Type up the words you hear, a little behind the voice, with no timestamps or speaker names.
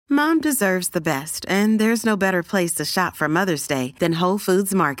Mom deserves the best, and there's no better place to shop for Mother's Day than Whole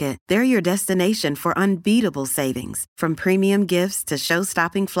Foods Market. They're your destination for unbeatable savings, from premium gifts to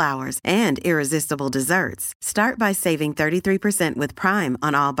show-stopping flowers and irresistible desserts. Start by saving 33% with Prime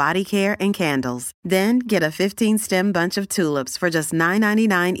on all body care and candles. Then get a 15-stem bunch of tulips for just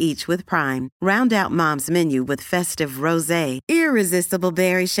 $9.99 each with Prime. Round out Mom's menu with festive rosé, irresistible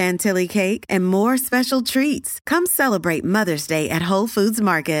berry chantilly cake, and more special treats. Come celebrate Mother's Day at Whole Foods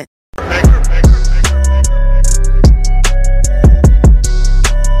Market.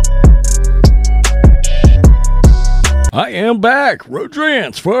 I am back.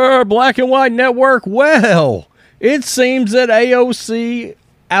 Rodrance for Black and White Network. Well, it seems that AOC,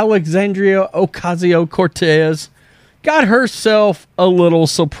 Alexandria Ocasio-Cortez, got herself a little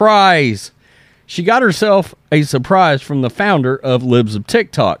surprise. She got herself a surprise from the founder of Libs of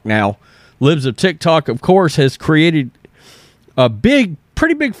TikTok. Now, Libs of TikTok, of course, has created a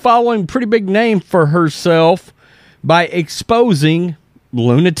pretty big following, pretty big name for herself by exposing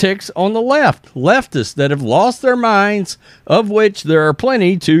lunatics on the left, leftists that have lost their minds, of which there are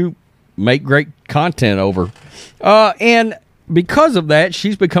plenty to make great content over. And because of that,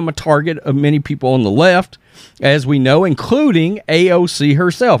 she's become a target of many people on the left, as we know, including AOC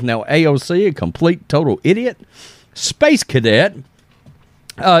herself. Now, AOC, a complete, total idiot, space cadet,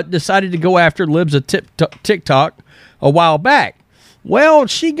 decided to go after Libs of TikTok a while back. Well,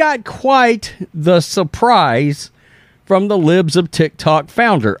 she got quite the surprise from the Libs of TikTok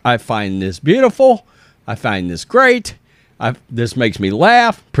founder. I find this beautiful. I find this great. This makes me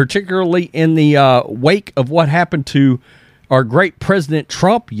laugh, particularly in the wake of what happened to our great President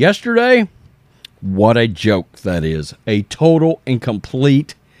Trump yesterday. What a joke that is. A total and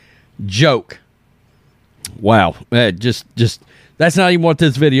complete joke. Wow. Just that's not even what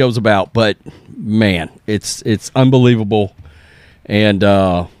this video is about, but man, it's unbelievable. And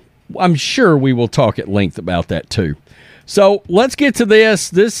I'm sure we will talk at length about that too. So let's get to this.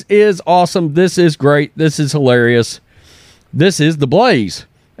 This is awesome. This is great. This is hilarious. This is the blaze.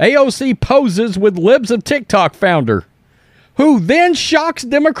 AOC poses with Libs of TikTok founder, who then shocks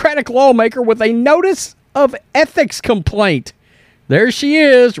Democratic lawmaker with a notice of ethics complaint. There she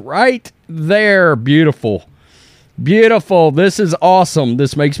is, right there. Beautiful. Beautiful. This is awesome.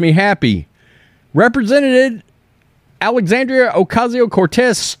 This makes me happy. Representative Alexandria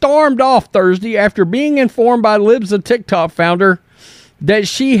Ocasio-Cortez stormed off Thursday after being informed by Libs of TikTok founder that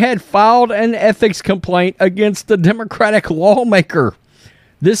she had filed an ethics complaint against the Democratic lawmaker.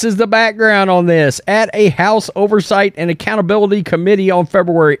 This is the background on this. At a House Oversight and Accountability Committee on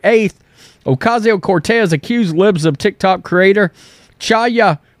February 8th, Ocasio-Cortez accused Libs of TikTok creator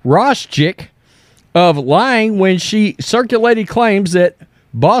Chaya Roshchik of lying when she circulated claims that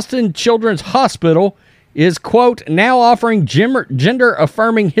Boston Children's Hospital is, quote, now offering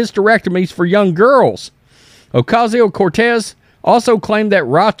gender-affirming hysterectomies for young girls. Ocasio-Cortez also claimed that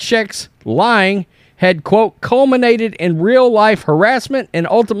Rothschild's lying had, quote, culminated in real-life harassment and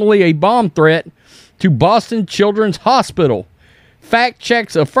ultimately a bomb threat to Boston Children's Hospital. Fact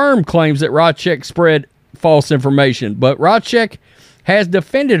checks affirm claims that Rothschild spread false information, but Rothschild has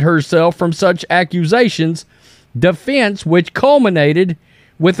defended herself from such accusations, defense which culminated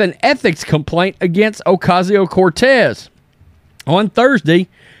with an ethics complaint against Ocasio-Cortez. On Thursday,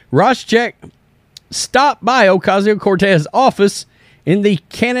 Rothschild stopped by Ocasio-Cortez's office in the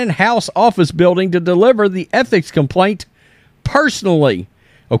Cannon House office building to deliver the ethics complaint personally.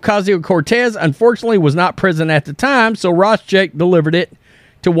 Ocasio-Cortez, unfortunately, was not present at the time, so Rothschild delivered it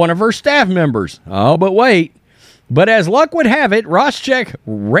to one of her staff members. Oh, but wait. But as luck would have it, Rothschild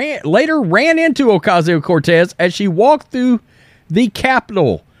later ran into Ocasio-Cortez as she walked through the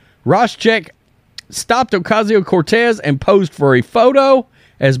Capitol. Rothschild stopped Ocasio-Cortez and posed for a photo.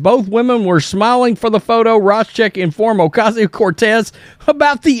 As both women were smiling for the photo, Rothschild informed Ocasio-Cortez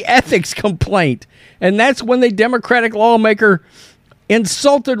about the ethics complaint. And that's when the Democratic lawmaker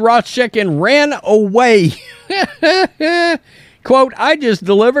insulted Rothschild and ran away. Quote, I just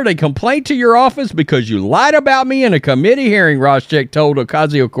delivered a complaint to your office because you lied about me in a committee hearing, Rothschild told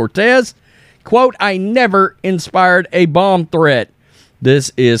Ocasio-Cortez. Quote, I never inspired a bomb threat.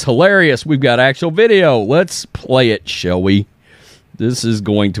 This is hilarious. We've got actual video. Let's play it, shall we? This is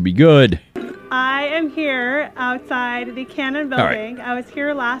going to be good. I am here outside the Cannon building. Right. I was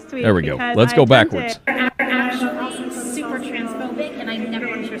here last week. There we go. Let's go backwards. International policy is super transphobic, and I never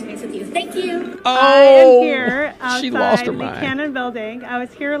want to share space with you. Thank you. Oh, I am here outside she lost her the mind. Cannon building. I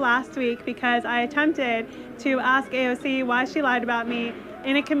was here last week because I attempted to ask AOC why she lied about me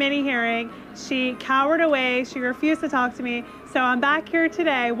in a committee hearing. She cowered away. She refused to talk to me. So I'm back here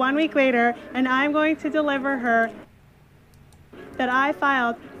today, 1 week later, and I'm going to deliver her that I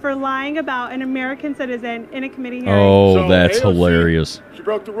filed for lying about an American citizen in a committee hearing. Oh, So that's AOC, hilarious. She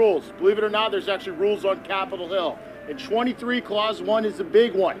broke the rules. Believe it or not, there's actually rules on Capitol Hill. And 23 Clause 1 is a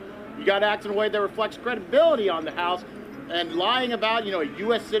big one. You got to act in a way that reflects credibility on the House. And lying about, a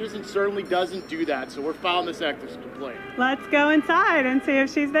U.S. citizen certainly doesn't do that. So we're filing this ethics complaint. Let's go inside and see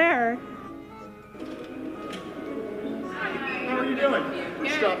if she's there. How are you doing?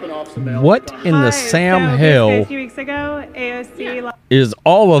 Just dropping off some mail. What in the Hi, Sam so hell basically a few weeks ago, AOC lied is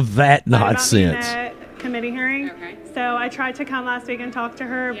all of that about me in nonsense? a committee hearing. Okay. So I tried to come last week and talk to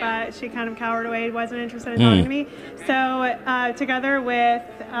her, but she kind of cowered away, wasn't interested in talking to me. So together with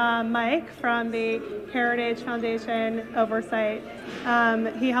Mike from the Heritage Foundation Oversight,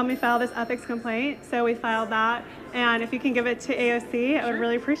 he helped me file this ethics complaint. So we filed that. And if you can give it to AOC, I would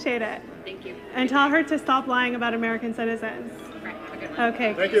really appreciate it. Thank you. And tell her to stop lying about American citizens. Right. Okay.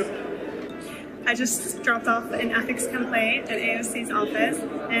 Okay. Thank you. I just dropped off an ethics complaint at AOC's office,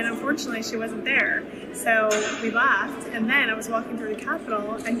 and unfortunately she wasn't there. So we left, and then I was walking through the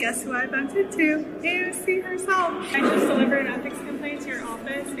Capitol, and guess who I bumped into? AOC herself. I just delivered an ethics complaint to your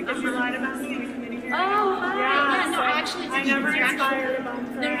office because you lied about me in a committee hearing. Oh, yeah. no, So actually, I never you're inspired a bump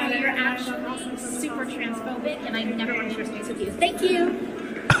for No, it, you're and I actually don't know. super transphobic, and I never want to share space with you. Thank you.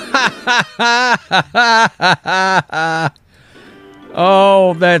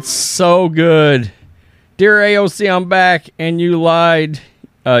 Oh, that's so good. Dear AOC, I'm back, and you lied.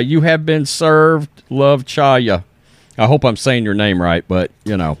 You have been served. Love, Chaya. I hope I'm saying your name right, but,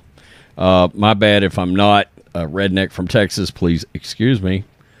 my bad if I'm not. A redneck from Texas, please excuse me.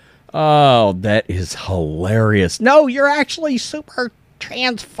 Oh, that is hilarious. No, you're actually super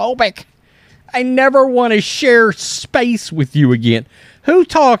transphobic. I never want to share space with you again. Who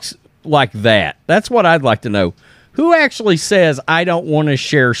talks like that? That's what I'd like to know. Who actually says, I don't want to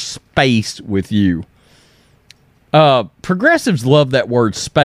share space with you? Progressives love that word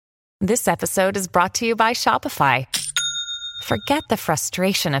space. This episode is brought to you by Shopify. Forget the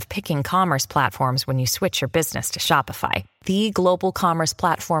frustration of picking commerce platforms when you switch your business to Shopify, the global commerce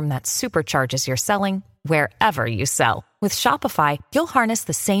platform that supercharges your selling wherever you sell. With Shopify, you'll harness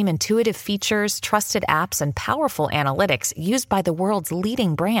the same intuitive features, trusted apps, and powerful analytics used by the world's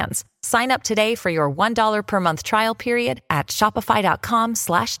leading brands. Sign up today for your $1 per month trial period at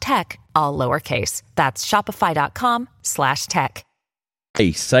shopify.com/tech, all lowercase. That's shopify.com/tech.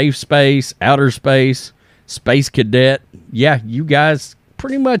 A safe space, outer space, space cadet. Yeah, you guys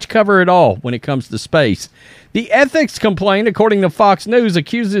pretty much cover it all when it comes to space. The ethics complaint, according to Fox News,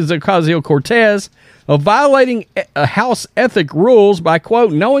 accuses Ocasio-Cortez of violating House ethic rules by,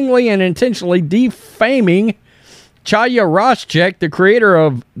 quote, knowingly and intentionally defaming Chaya Roschek, the creator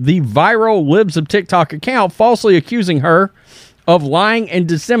of the viral Libs of TikTok account, falsely accusing her of lying and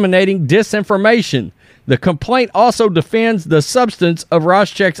disseminating disinformation. The complaint also defends the substance of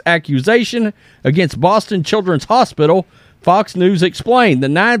Roschek's accusation against Boston Children's Hospital. Fox News explained the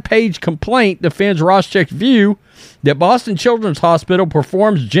 9-page complaint defends Roschek's view that Boston Children's Hospital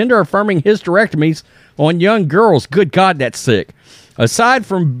performs gender-affirming hysterectomies on young girls. Good God, that's sick. Aside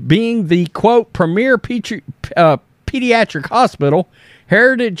from being the, quote, premier pediatric hospital,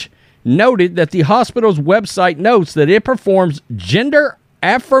 Heritage noted that the hospital's website notes that it performs gender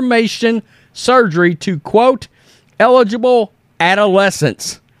affirmation surgery to, quote, eligible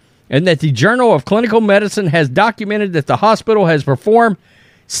adolescents, and that the Journal of Clinical Medicine has documented that the hospital has performed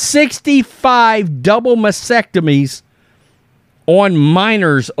 65 double mastectomies on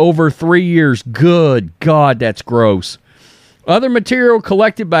minors over 3 years. Good God, that's gross. Other material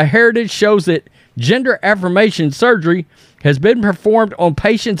collected by Heritage shows that gender affirmation surgery has been performed on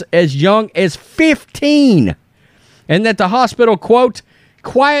patients as young as 15, and that the hospital, quote,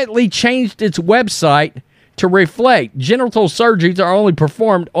 quietly changed its website to reflect genital surgeries are only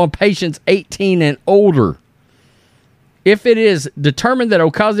performed on patients 18 and older. If it is determined that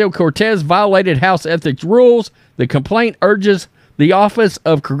Ocasio-Cortez violated House ethics rules, the complaint urges the Office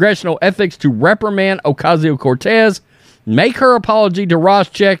of Congressional Ethics to reprimand Ocasio-Cortez, make her apology to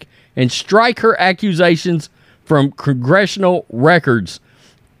Roschek, and strike her accusations from congressional records.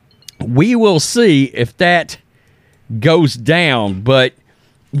 We will see if that goes down, but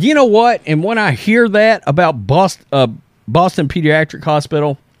you know what? And when I hear that about Boston Pediatric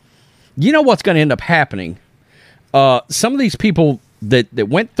Hospital, you know what's going to end up happening? Some of these people that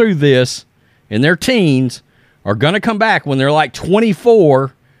went through this in their teens are going to come back when they're like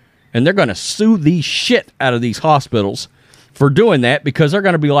 24, and they're going to sue the shit out of these hospitals for doing that, because they're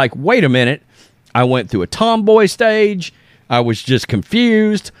going to be like, wait a minute, I went through a tomboy stage. I was just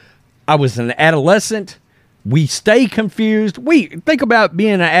confused. I was an adolescent. We stay confused. We think about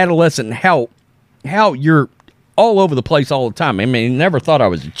being an adolescent and how you're all over the place all the time. I mean, never thought I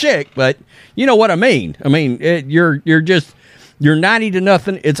was a chick, but you know what I mean. I mean, you're 90 to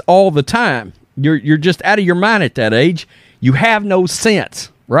nothing. It's all the time. You're just out of your mind at that age. You have no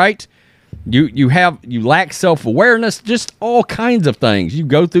sense, right? You lack self-awareness, just all kinds of things. You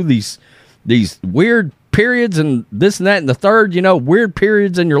go through these weird periods and this and that and the third, weird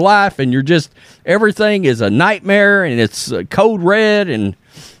periods in your life, and you're just, everything is a nightmare and it's code red and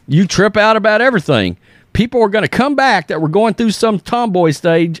you trip out about everything. People are going to come back that were going through some tomboy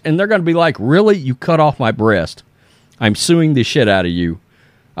stage, and they're going to be like, really? You cut off my breast. I'm suing the shit out of you.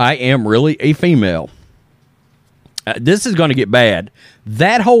 I am really a female. This is going to get bad.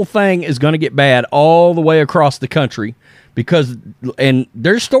 That whole thing is going to get bad all the way across the country and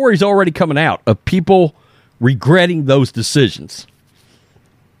there's stories already coming out of people regretting those decisions.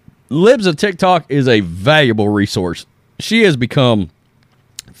 Libs of TikTok is a valuable resource. She has become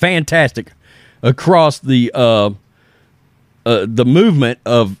fantastic across the movement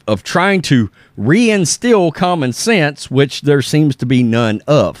of trying to reinstill common sense, which there seems to be none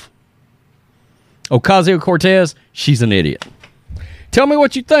of. Ocasio-Cortez, she's an idiot. Tell me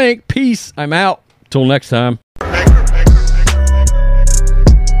what you think. Peace. I'm out. Till next time.